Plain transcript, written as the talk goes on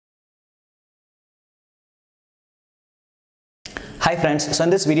Hi friends, so in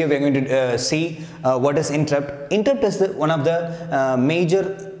this video we are going to see what is interrupt. Interrupt is one of the major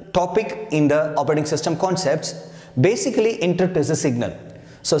topic in the operating system concepts. Basically, interrupt is a signal.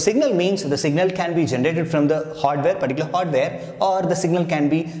 So signal means the signal can be generated from the hardware, particular hardware, or the signal can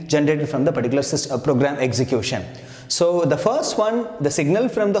be generated from the particular program execution. So the first one, the signal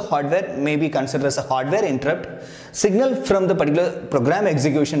from the hardware may be considered as a hardware interrupt. Signal from the particular program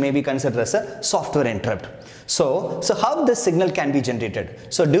execution may be considered as a software interrupt. So how this signal can be generated?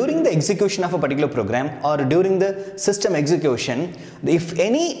 So during the execution of a particular program or during the system execution, if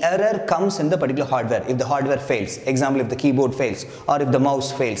any error comes in the particular hardware, if the hardware fails, example if the keyboard fails or if the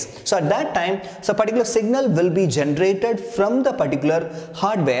mouse fails, so at that time, so particular signal will be generated from the particular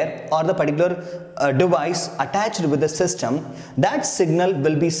hardware or the particular device attached with the system. That signal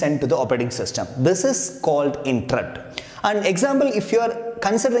will be sent to the operating system. This is called interrupt. An example, if you are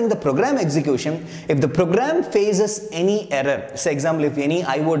considering the program execution, if the program faces any error, say example if any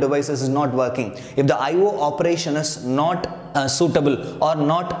IO devices is not working, if the IO operation is not suitable or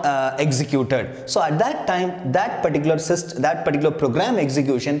not executed, so at that time that particular program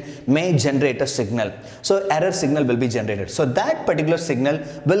execution may generate a signal. So error signal will be generated. So that particular signal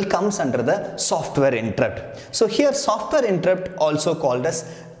will comes under the software interrupt. So here software interrupt also called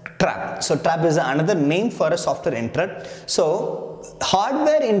as trap. So trap is another name for a software interrupt. So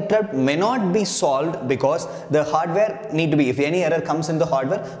hardware interrupt may not be solved because the hardware need to be, if any error comes in the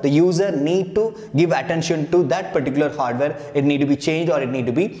hardware, the user need to give attention to that particular hardware. It need to be changed or it need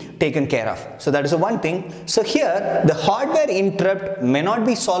to be taken care of. So that is the one thing. So here the hardware interrupt may not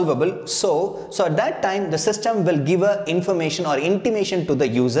be solvable. So at that time the system will give a information or intimation to the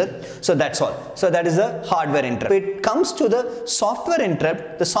user. So that's all. So that is a hardware interrupt. If it comes to the software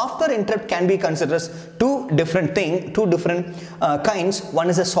interrupt, the software interrupt can be considered as two different kinds. One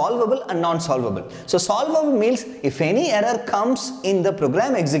is a solvable and non-solvable. So solvable means if any error comes in the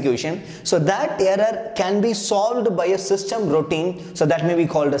program execution, so that error can be solved by a system routine, so that may be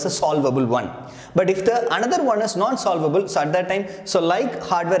called as a solvable one. But if the another one is non-solvable, so at that time, so like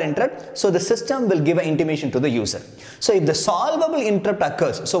hardware interrupt, so the system will give an intimation to the user. So if the solvable interrupt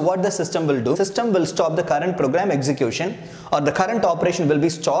occurs, so what the system will do? System will stop the current program execution or the current operation will be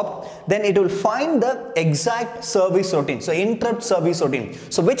stopped. Then it will find the exact service routine. So interrupt service routine.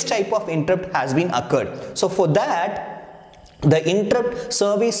 So which type of interrupt has been occurred? So for that, the interrupt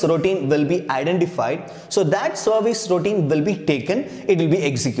service routine will be identified. So that service routine will be taken, it will be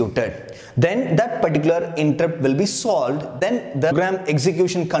executed. Then that particular interrupt will be solved. Then the program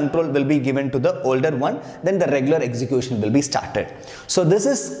execution control will be given to the older one. Then the regular execution will be started. So this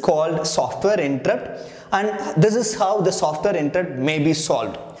is called software interrupt, and this is how the software interrupt may be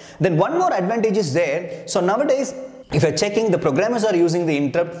solved. Then one more advantage is there. So nowadays, if you're checking, the programmers are using the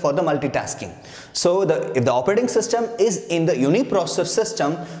interrupt for the multitasking. So if the operating system is in the uniprocessor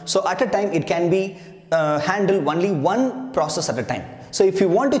system, so at a time it can be handle only one process at a time. So if you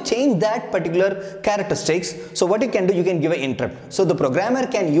want to change that particular characteristics, so what you can do, you can give an interrupt. So the programmer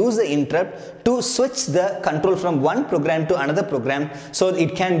can use the interrupt to switch the control from one program to another program, so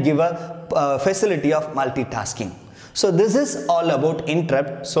it can give a facility of multitasking. So this is all about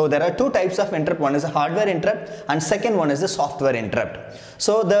interrupt. So there are two types of interrupt. One is a hardware interrupt and second one is the software interrupt.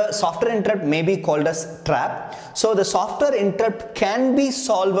 So the software interrupt may be called as trap. So the software interrupt can be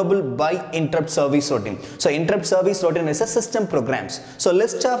solvable by interrupt service routine. So interrupt service routine is a system programs. So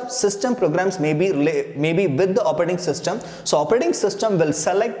list of system programs may be with the operating system. So operating system will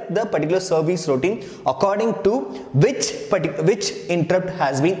select the particular service routine according to which interrupt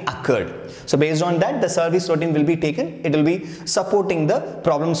has been occurred. So based on that, the service routine will be taken. It will be supporting the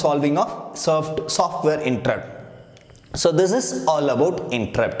problem solving of software interrupt. So this is all about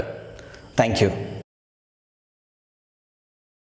interrupt. Thank you.